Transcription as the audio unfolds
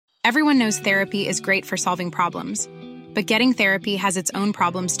Everyone knows therapy is great for solving problems, but getting therapy has its own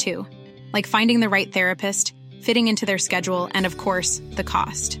problems too, like finding the right therapist, fitting into their schedule, and of course, the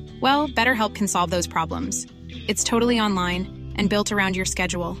cost. Well, BetterHelp can solve those problems. It's totally online and built around your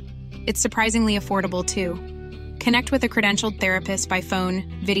schedule. It's surprisingly affordable too. Connect with a credentialed therapist by phone,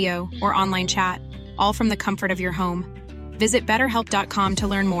 video, or online chat, all from the comfort of your home. Visit BetterHelp.com to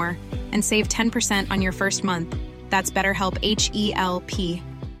learn more and save 10% on your first month. That's BetterHelp, H-E-L-P.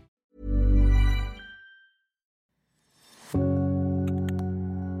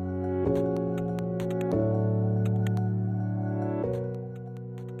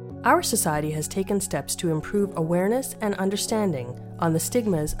 Our society has taken steps to improve awareness and understanding on the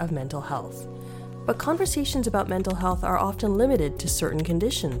stigmas of mental health. But conversations about mental health are often limited to certain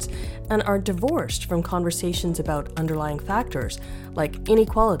conditions and are divorced from conversations about underlying factors like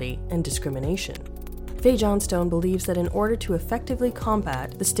inequality and discrimination. Fae Johnstone believes that in order to effectively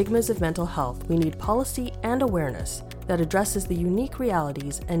combat the stigmas of mental health, we need policy and awareness that addresses the unique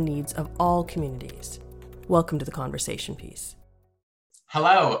realities and needs of all communities. Welcome to the conversation piece.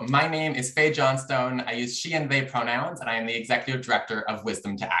 Hello, my name is Fae Johnstone. I use she and they pronouns, and I am the Executive Director of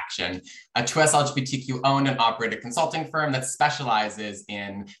Wisdom to Action, a 2S LGBTQ owned and operated consulting firm that specializes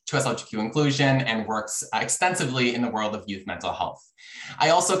in 2S LGBTQ inclusion and works extensively in the world of youth mental health. I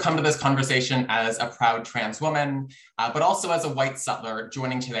also come to this conversation as a proud trans woman, but also as a white settler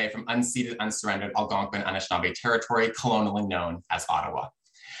joining today from unceded, unsurrendered Algonquin Anishinaabe territory, colonially known as Ottawa.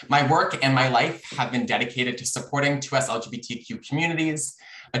 My work and my life have been dedicated to supporting 2S LGBTQ communities,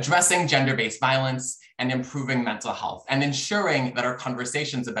 addressing gender-based violence, and improving mental health, and ensuring that our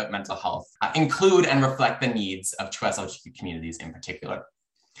conversations about mental health include and reflect the needs of 2S LGBTQ communities in particular.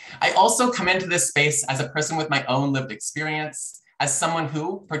 I also come into this space as a person with my own lived experience, as someone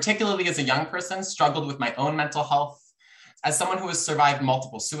who, particularly as a young person, struggled with my own mental health, as someone who has survived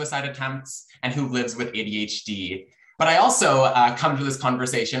multiple suicide attempts and who lives with ADHD. But I also come to this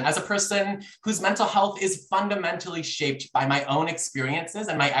conversation as a person whose mental health is fundamentally shaped by my own experiences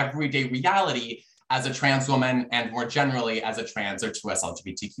and my everyday reality as a trans woman and more generally as a trans or 2S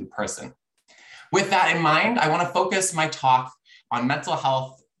LGBTQ person. With that in mind, I want to focus my talk on mental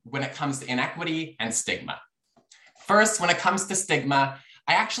health when it comes to inequity and stigma. First, when it comes to stigma,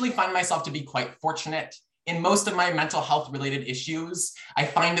 I actually find myself to be quite fortunate. In most of my mental health related issues, I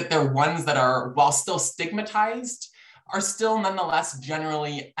find that they're ones that are, while still stigmatized, are still nonetheless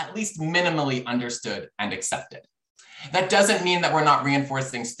generally, at least minimally understood and accepted. That doesn't mean that we're not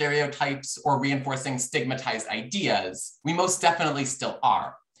reinforcing stereotypes or reinforcing stigmatized ideas. We most definitely still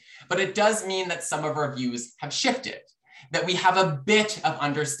are. But it does mean that some of our views have shifted, that we have a bit of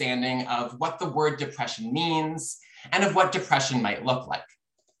understanding of what the word depression means and of what depression might look like.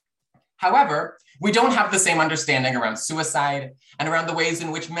 However, we don't have the same understanding around suicide and around the ways in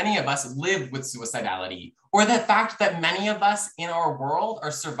which many of us live with suicidality, or the fact that many of us in our world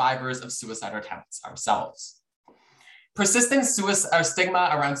are survivors of suicide attempts ourselves. Persistent stigma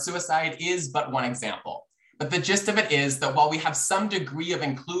around suicide is but one example, but the gist of it is that while we have some degree of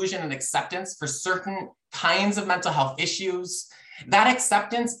inclusion and acceptance for certain kinds of mental health issues, that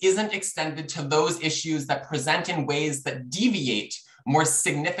acceptance isn't extended to those issues that present in ways that deviate more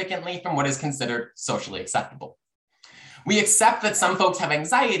significantly from what is considered socially acceptable. We accept that some folks have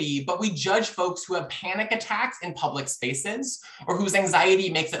anxiety, but we judge folks who have panic attacks in public spaces or whose anxiety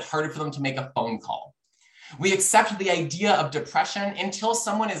makes it harder for them to make a phone call. We accept the idea of depression until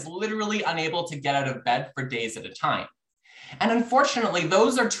someone is literally unable to get out of bed for days at a time. And unfortunately,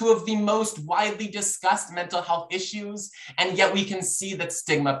 those are two of the most widely discussed mental health issues, and yet we can see that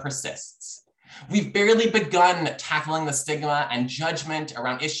stigma persists. We've barely begun tackling the stigma and judgment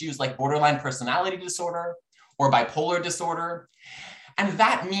around issues like borderline personality disorder or bipolar disorder. And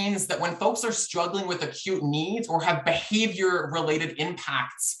that means that when folks are struggling with acute needs or have behavior-related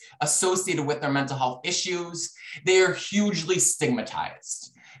impacts associated with their mental health issues, they are hugely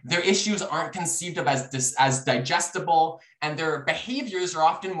stigmatized. Their issues aren't conceived of as digestible, and their behaviors are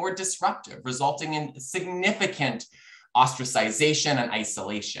often more disruptive, resulting in significant ostracization and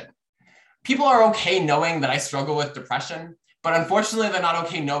isolation. People are okay knowing that I struggle with depression, but unfortunately, they're not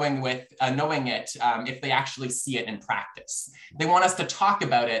okay knowing it if they actually see it in practice. They want us to talk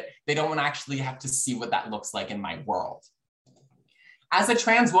about it. They don't want to actually have to see what that looks like in my world. As a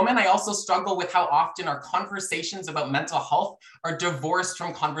trans woman, I also struggle with how often our conversations about mental health are divorced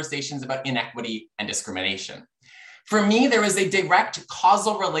from conversations about inequity and discrimination. For me, there is a direct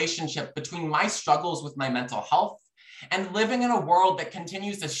causal relationship between my struggles with my mental health and living in a world that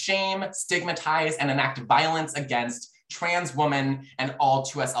continues to shame, stigmatize, and enact violence against trans women and all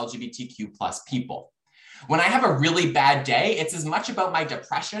 2S LGBTQ+ people. When I have a really bad day, it's as much about my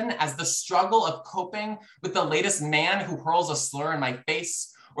depression as the struggle of coping with the latest man who hurls a slur in my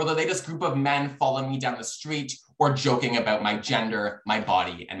face, or the latest group of men following me down the street, or joking about my gender, my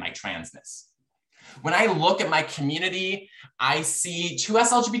body, and my transness. When I look at my community, I see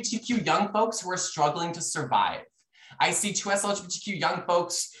 2S LGBTQ young folks who are struggling to survive. I see 2S LGBTQ young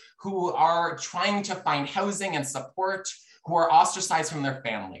folks who are trying to find housing and support, who are ostracized from their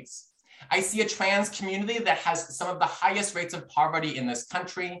families. I see a trans community that has some of the highest rates of poverty in this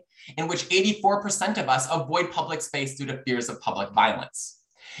country, in which 84% of us avoid public space due to fears of public violence.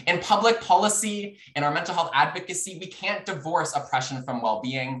 In public policy and our mental health advocacy, we can't divorce oppression from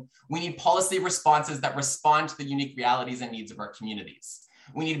well-being. We need policy responses that respond to the unique realities and needs of our communities.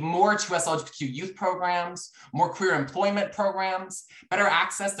 We need more 2S LGBTQ youth programs, more queer employment programs, better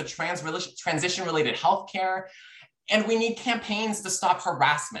access to transition-related healthcare, and we need campaigns to stop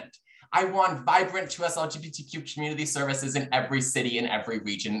harassment. I want vibrant 2S LGBTQ community services in every city, in every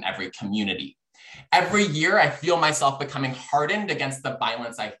region, in every community. Every year, I feel myself becoming hardened against the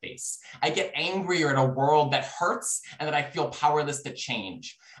violence I face. I get angrier at a world that hurts and that I feel powerless to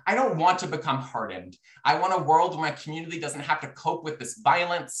change. I don't want to become hardened. I want a world where my community doesn't have to cope with this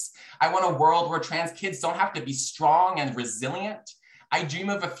violence. I want a world where trans kids don't have to be strong and resilient. I dream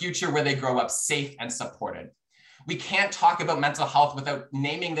of a future where they grow up safe and supported. We can't talk about mental health without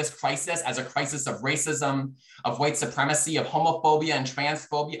naming this crisis as a crisis of racism, of white supremacy, of homophobia and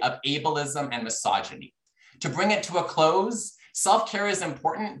transphobia, of ableism and misogyny. To bring it to a close, self-care is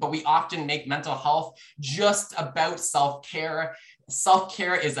important, but we often make mental health just about self-care.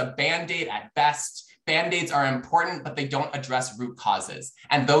 Self-care is a Band-Aid at best. Band-Aids are important, but they don't address root causes.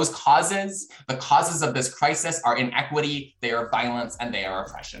 And those causes, the causes of this crisis, are inequity, they are violence, and they are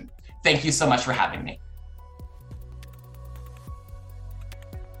oppression. Thank you so much for having me.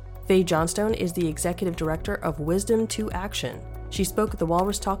 Fae Johnstone is the Executive Director of Wisdom to Action. She spoke at the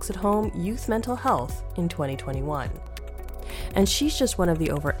Walrus Talks at Home Youth Mental Health in 2021. And she's just one of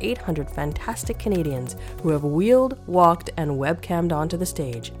the over 800 fantastic Canadians who have wheeled, walked, and webcammed onto the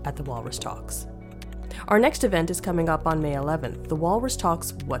stage at the Walrus Talks. Our next event is coming up on May 11th, the Walrus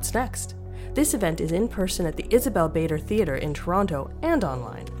Talks What's Next? This event is in person at the Isabel Bader Theatre in Toronto and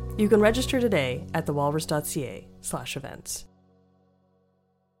online. You can register today at thewalrus.ca/events.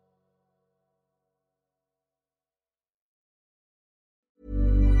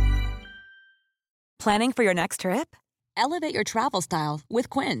 Planning for your next trip? Elevate your travel style with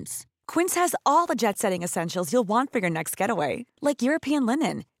Quince. Quince has all the jet-setting essentials you'll want for your next getaway, like European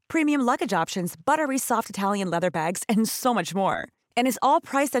linen, premium luggage options, buttery soft Italian leather bags, and so much more. And is all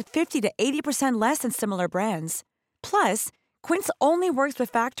priced at 50 to 80% less than similar brands. Plus, Quince only works with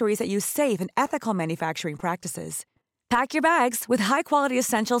factories that use safe and ethical manufacturing practices. Pack your bags with high-quality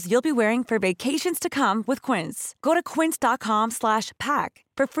essentials you'll be wearing for vacations to come with Quince. Go to quince.com/pack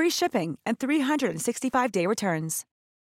for free shipping and 365-day returns.